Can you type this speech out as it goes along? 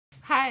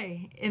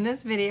Hi, in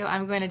this video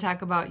I'm going to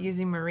talk about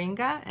using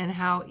Moringa and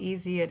how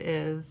easy it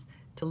is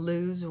to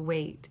lose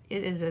weight.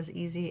 It is as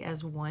easy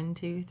as 1,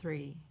 2,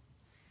 3.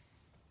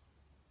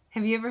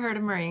 Have you ever heard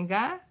of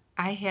Moringa?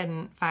 I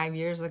hadn't 5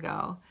 years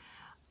ago.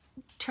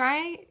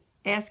 Try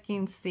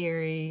asking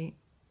Siri,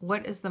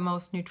 what is the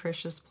most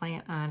nutritious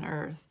plant on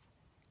earth?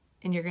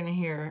 And you're going to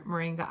hear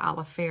Moringa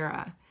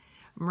oleifera.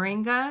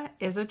 Moringa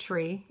is a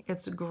tree.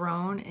 It's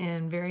grown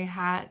in very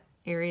hot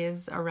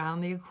areas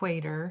around the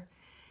equator.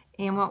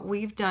 And what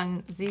we've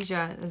done,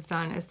 Zija has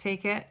done, is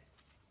take it,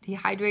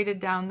 dehydrated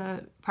down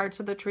the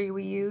parts of the tree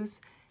we use,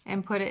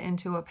 and put it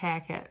into a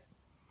packet.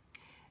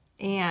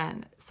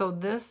 And so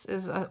this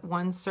is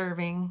one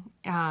serving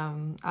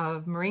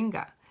of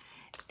Moringa.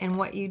 And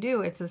what you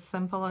do, it's as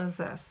simple as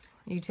this.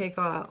 You take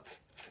a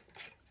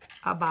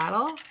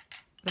bottle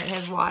that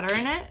has water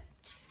in it.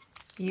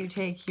 You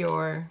take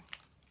your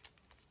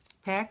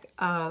pack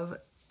of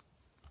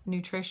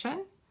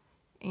nutrition,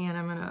 and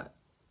I'm gonna,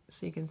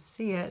 so you can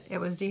see it. It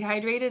was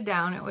dehydrated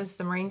down. It was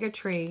the Moringa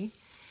tree.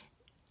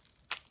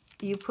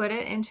 You put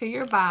it into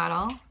your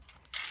bottle,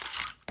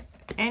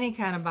 any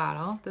kind of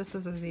bottle. This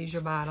is a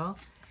Zija bottle.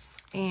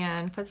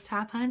 And put the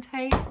top on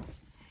tight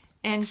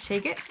and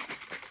shake it.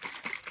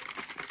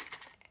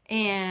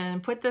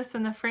 And put this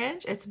in the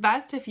fridge. It's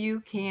best if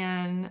you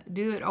can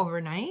do it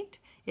overnight.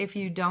 If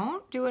you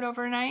don't do it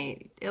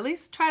overnight, at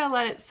least try to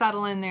let it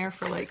settle in there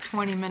for like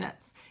 20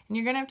 minutes. And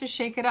you're gonna have to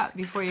shake it up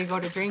before you go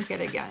to drink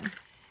it again.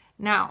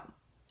 Now,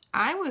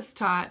 I was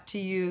taught to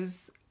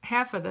use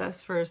half of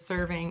this for a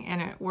serving,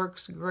 and it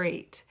works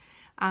great.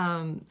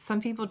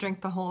 Some people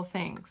drink the whole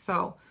thing.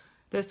 So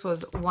this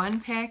was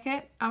 1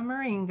 packet of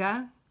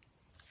Moringa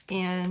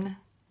in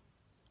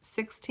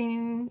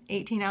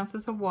 18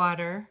 ounces of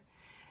water.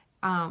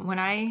 When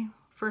I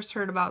first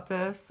heard about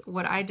this,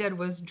 what I did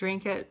was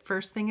drink it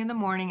first thing in the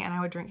morning, and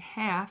I would drink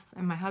half,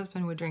 and my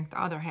husband would drink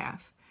the other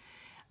half.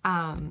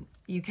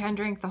 You can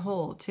drink the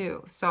whole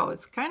too. So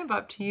it's kind of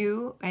up to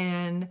you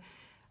and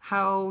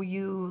how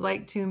you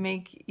like to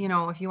make, you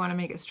know, if you want to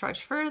make it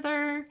stretch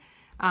further.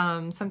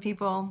 Some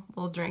people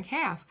will drink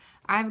half.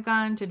 I've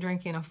gone to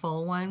drinking a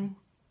full one.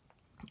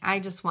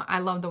 I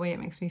love the way it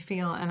makes me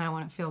feel, and I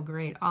want to feel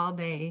great all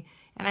day.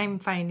 And I'm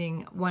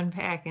finding 1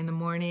 pack in the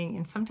morning,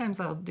 and sometimes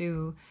I'll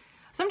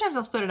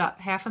split it up,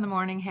 half in the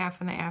morning, half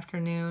in the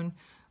afternoon,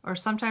 or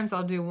sometimes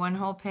I'll do 1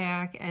 whole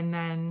pack and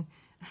then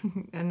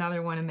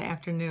another one in the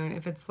afternoon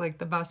if it's like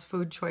the best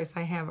food choice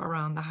I have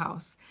around the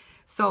house.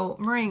 So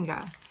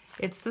Moringa,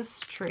 it's this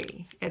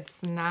tree.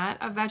 It's not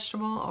a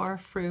vegetable or a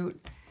fruit.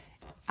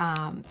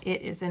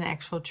 It is an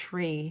actual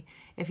tree.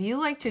 If you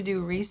like to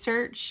do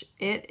research,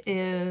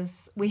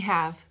 it's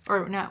third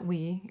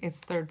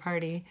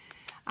party,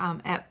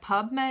 at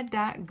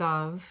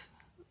pubmed.gov,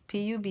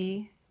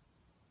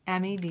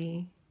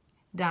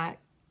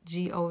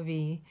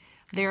 pubmed.gov.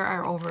 There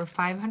are over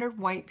 500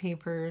 white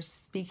papers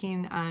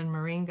speaking on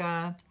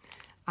Moringa.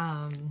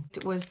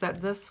 It was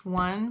that this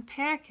 1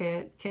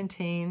 packet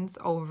contains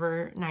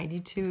over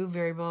 92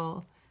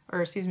 verifiable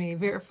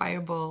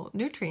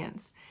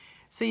nutrients.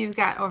 So you've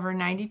got over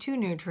 92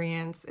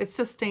 nutrients. It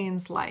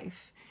sustains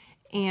life,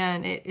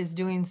 and it is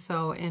doing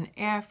so in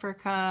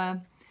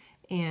Africa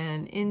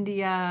and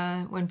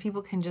India, when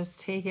people can just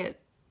take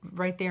it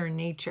right there in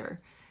nature.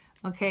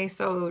 Okay,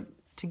 so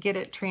to get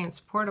it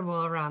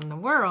transportable around the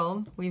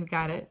world, we've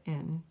got it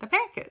in the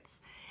packets.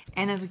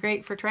 And it's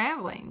great for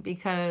traveling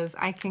because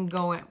I can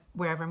go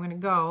wherever I'm going to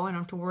go. I don't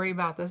have to worry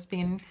about this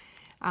being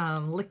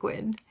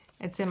liquid.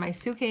 It's in my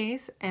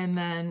suitcase, and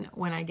then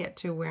when I get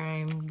to where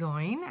I'm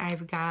going,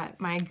 I've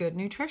got my good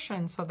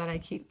nutrition so that I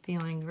keep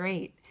feeling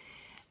great.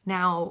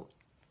 Now,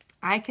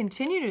 I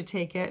continue to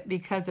take it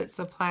because it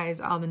supplies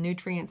all the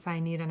nutrients I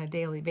need on a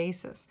daily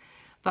basis.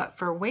 But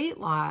for weight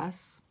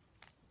loss,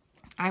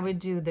 I would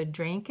do the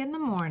drink in the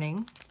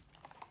morning.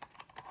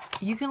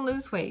 You can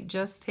lose weight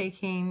just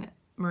taking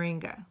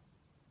Moringa,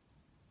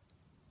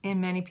 and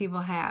many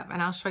people have,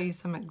 and I'll show you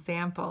some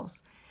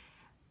examples.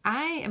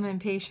 I am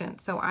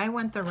impatient, so I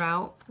went the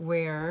route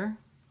where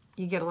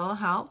you get a little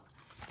help.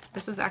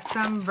 This is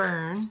XM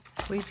Burn.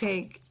 We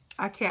take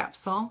a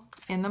capsule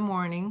in the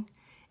morning,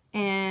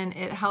 and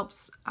it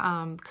helps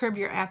curb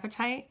your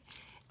appetite,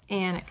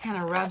 and it kind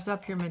of revs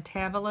up your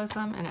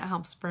metabolism, and it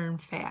helps burn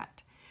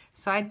fat.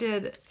 So I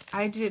did the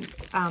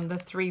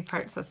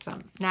 3-part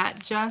system,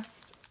 not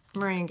just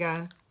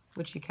Moringa,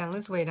 which you can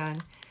lose weight on.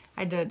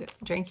 I did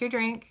drink your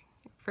drink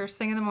first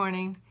thing in the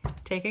morning,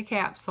 take a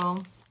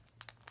capsule,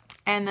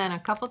 and then a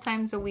couple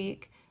times a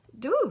week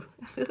do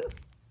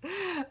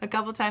a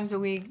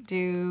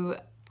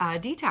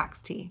detox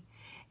tea.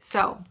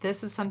 So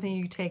this is something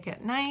you take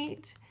at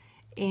night,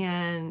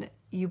 and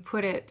you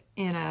put it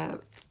in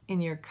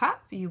your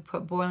cup. You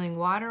put boiling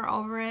water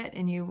over it,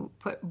 and you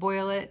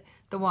boil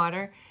the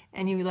water,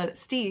 and you let it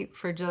steep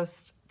for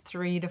just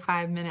 3 to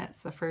 5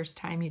 minutes the first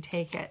time you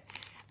take it.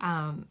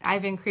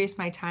 I've increased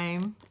my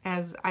time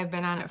as I've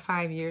been on it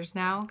 5 years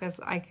now, because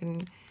I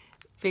can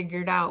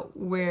figure out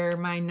where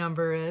my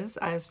number is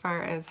as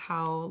far as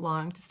how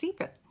long to steep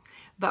it.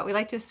 But we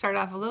like to start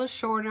off a little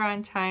shorter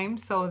on time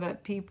so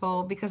that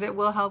people, because it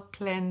will help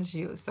cleanse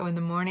you. So in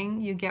the morning,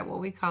 you get what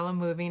we call a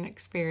moving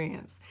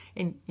experience,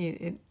 and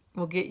it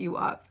will get you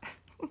up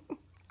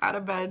out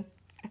of bed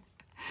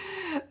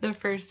the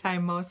first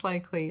time, most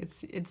likely.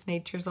 It's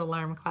nature's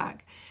alarm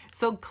clock.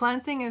 So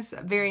cleansing is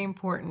a very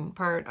important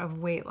part of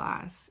weight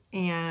loss,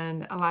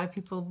 and a lot of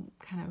people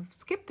kind of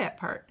skip that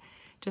part,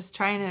 just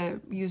trying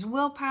to use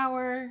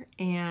willpower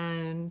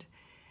and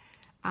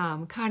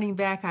cutting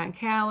back on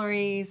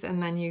calories,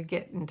 and then you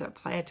get into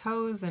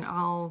plateaus and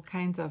all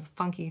kinds of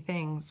funky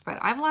things. But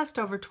I've lost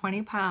over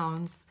 20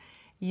 pounds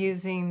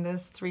using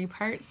this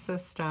 3-part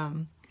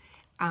system.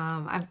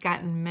 I've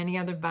gotten many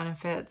other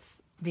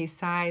benefits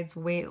besides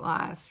weight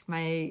loss.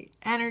 My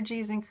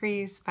energy's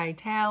increased,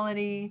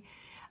 vitality,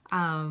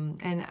 and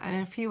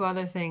a few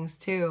other things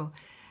too,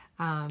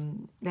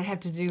 that have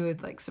to do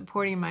with like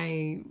supporting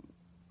my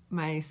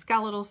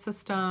skeletal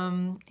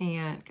system.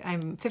 And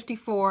I'm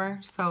 54,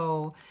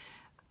 so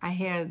I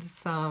had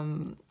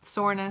some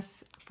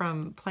soreness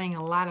from playing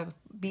a lot of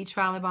beach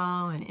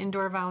volleyball and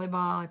indoor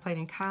volleyball. I played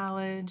in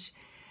college,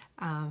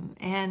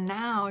 and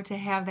now to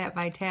have that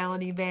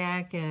vitality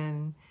back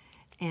and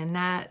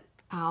not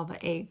all the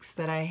aches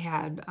that I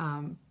had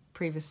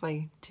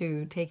previously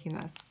to taking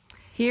this.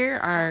 Here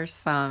are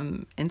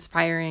some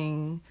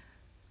inspiring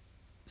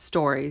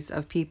stories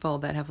of people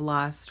that have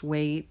lost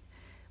weight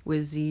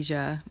with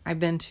Zija. I've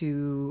been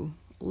to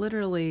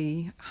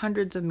literally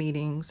hundreds of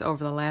meetings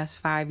over the last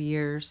 5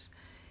 years,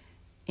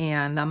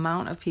 and the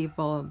amount of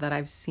people that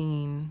I've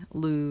seen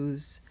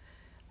lose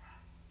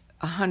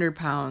 100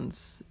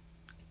 pounds,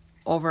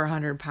 over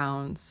 100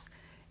 pounds,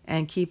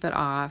 and keep it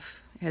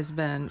off has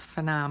been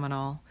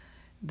phenomenal.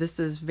 This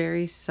is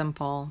very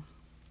simple,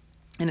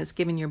 and it's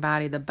giving your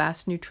body the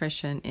best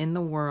nutrition in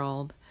the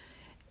world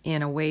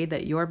in a way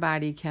that your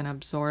body can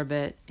absorb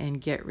it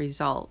and get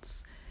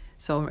results.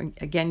 So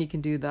again, you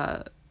can do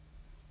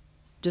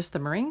just the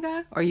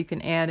Moringa, or you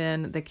can add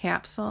in the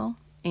capsule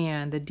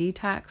and the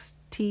detox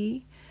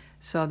tea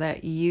so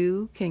that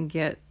you can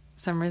get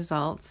some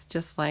results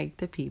just like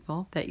the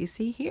people that you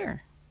see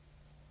here.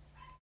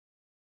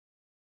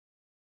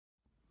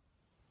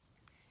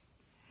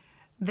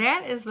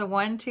 That is the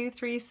 1, 2,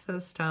 3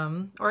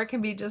 system, or it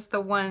can be just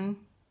the one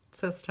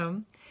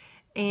system.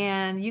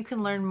 And you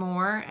can learn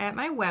more at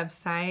my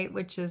website,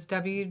 which is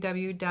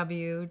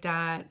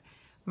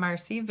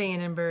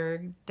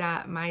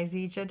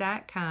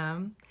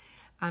www.marcyvandenberg.myzija.com.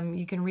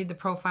 You can read the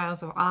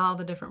profiles of all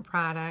the different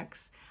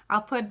products.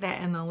 I'll put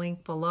that in the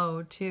link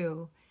below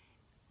too.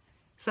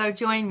 So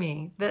join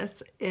me.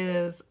 This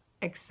is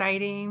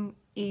exciting,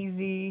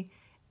 easy,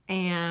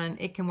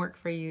 and it can work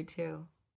for you too.